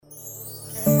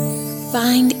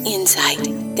Find insight,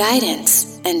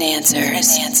 guidance, and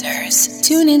answers.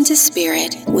 Tune into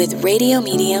Spirit with radio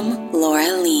medium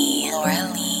Laura Lee.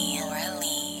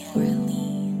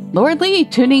 Laura Lee,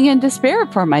 tuning into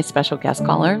Spirit for my special guest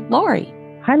caller, Lori.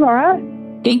 Hi, Laura.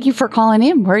 Thank you for calling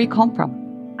in. Where are you calling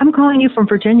from? I'm calling you from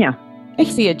Virginia. I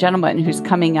see a gentleman who's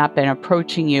coming up and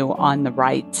approaching you on the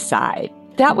right side.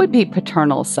 That would be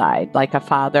paternal side, like a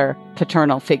father,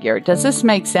 paternal figure. Does this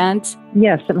make sense?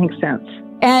 Yes, it makes sense.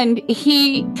 And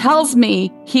he tells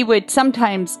me he would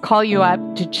sometimes call you up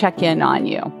to check in on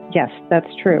you. Yes, that's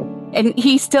true. And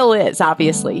he still is,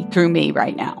 obviously, through me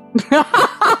right now.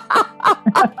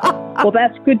 Well,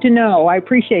 that's good to know. I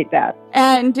appreciate that.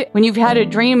 And when you've had a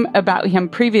dream about him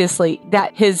previously,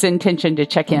 that his intention to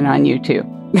check in on you too.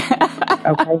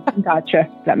 Okay, gotcha.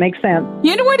 That makes sense.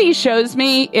 You know what he shows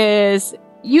me is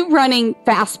you running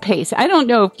fast pace. I don't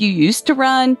know if you used to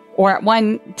run or at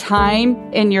one time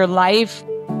in your life,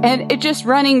 and it just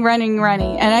running.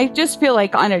 And I just feel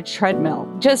like on a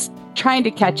treadmill, just trying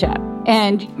to catch up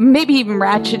and maybe even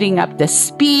ratcheting up the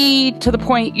speed to the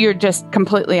point you're just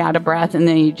completely out of breath and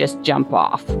then you just jump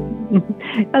off. Oh,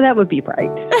 that would be right.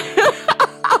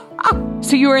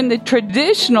 So you were in the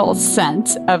traditional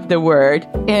sense of the word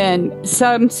in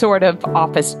some sort of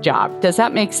office job. Does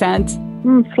that make sense?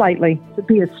 Slightly. It'd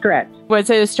be a stretch. Was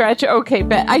it a stretch? Okay,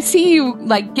 but I see you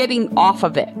like getting off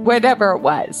of it, whatever it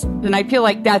was. And I feel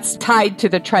like that's tied to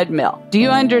the treadmill. Do you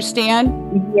understand?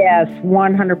 Yes,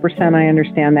 100% I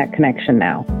understand that connection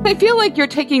now. I feel like you're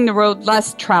taking the road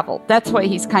less traveled. That's what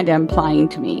he's kind of implying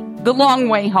to me. The long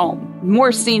way home,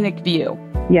 more scenic view.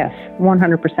 Yes,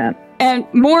 100%. And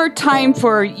more time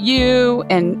for you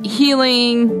and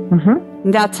healing. Mm-hmm.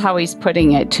 That's how he's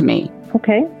putting it to me.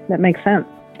 Okay, that makes sense.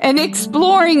 And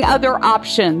exploring other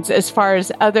options as far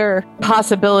as other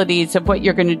possibilities of what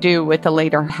you're going to do with the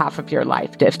later half of your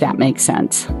life, if that makes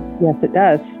sense. Yes, it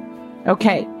does.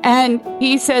 Okay. And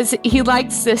he says he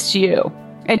likes this you.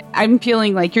 And I'm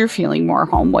feeling like you're feeling more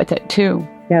home with it too.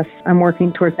 Yes, I'm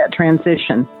working towards that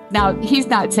transition. Now, he's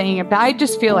not saying it, but I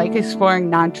just feel like exploring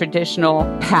non-traditional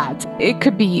paths. It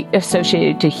could be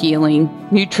associated to healing,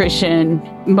 nutrition,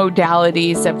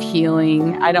 modalities of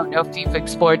healing. I don't know if you've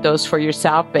explored those for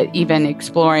yourself, but even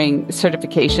exploring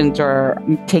certifications or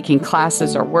taking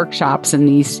classes or workshops in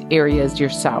these areas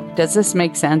yourself. Does this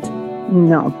make sense?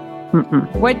 No.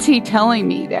 Mm-mm. What's he telling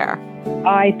me there?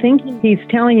 I think he's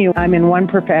telling you I'm in one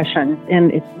profession,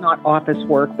 and it's not office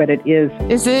work, but it is.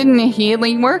 Is it in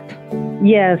healing work?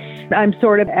 Yes, I'm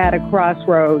sort of at a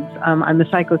crossroads. I'm a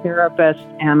psychotherapist,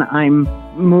 and I'm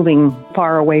moving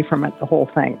far away from it, the whole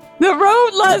thing. The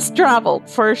road less traveled,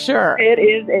 for sure. It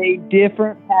is a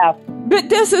different path. But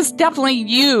this is definitely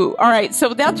you. All right,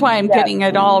 so that's why I'm getting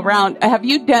it all around. Have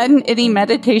you done any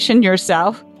meditation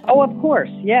yourself? Oh, of course.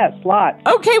 Yes, lots.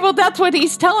 Okay, well, that's what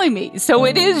he's telling me. So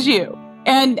it is you.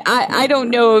 And I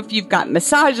don't know if you've got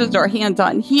massages or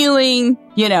hands-on healing,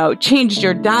 changed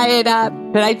your diet up,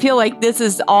 but I feel like this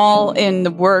is all in the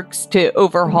works to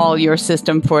overhaul your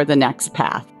system for the next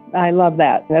path. I love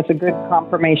that. That's a good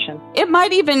confirmation. It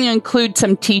might even include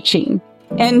some teaching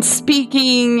and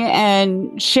speaking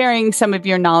and sharing some of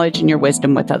your knowledge and your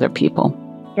wisdom with other people.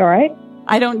 All right.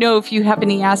 I don't know if you have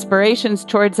any aspirations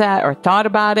towards that or thought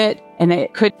about it. And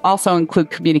it could also include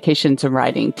communications and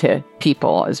writing to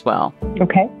people as well.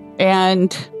 Okay.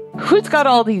 And who's got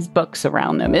all these books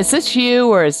around them? Is this you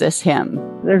or is this him?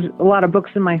 There's a lot of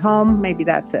books in my home. Maybe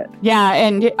that's it. Yeah.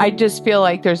 And I just feel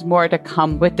like there's more to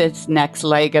come with this next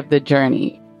leg of the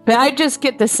journey. But I just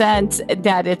get the sense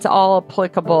that it's all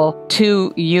applicable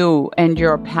to you and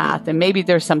your path. And maybe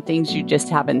there's some things you just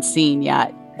haven't seen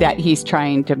yet that he's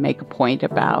trying to make a point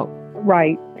about.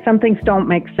 Right. Some things don't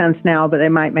make sense now, but they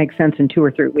might make sense in 2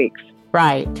 or 3 weeks.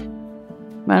 Right.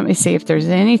 Let me see if there's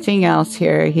anything else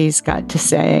here he's got to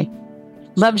say.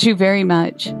 Loves you very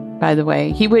much, by the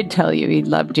way. He would tell you he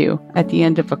loved you at the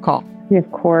end of a call. Yeah,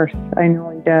 of course. I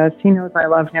know he does. He knows I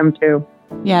love him too.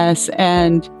 Yes.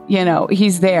 And,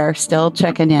 he's there still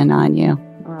checking in on you.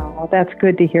 Oh, that's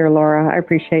good to hear, Laura. I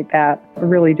appreciate that. I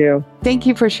really do. Thank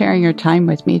you for sharing your time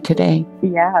with me today.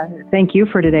 Yeah, thank you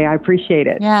for today. I appreciate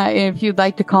it. Yeah, if you'd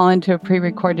like to call into a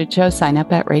pre-recorded show, sign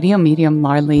up at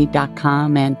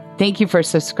radiomediumlarlee.com. And thank you for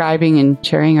subscribing and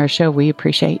sharing our show. We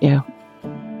appreciate you.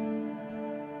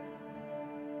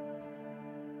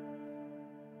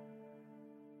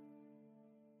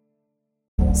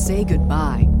 Say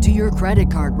goodbye to your credit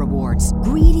card rewards.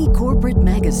 Greedy corporate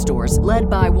mega stores, led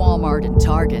by Walmart and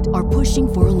Target, are pushing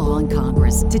for a law in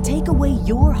Congress to take away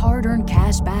your hard-earned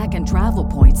cash back and travel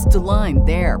points to line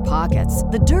their pockets.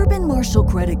 The Durbin-Marshall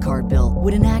credit card bill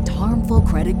would enact harmful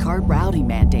credit card routing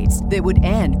mandates that would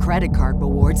end credit card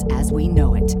rewards as we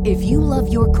know it. If you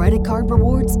love your credit card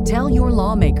rewards, tell your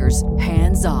lawmakers,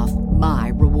 hands off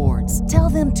my rewards. Tell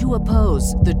them to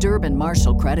oppose the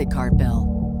Durbin-Marshall credit card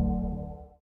bill.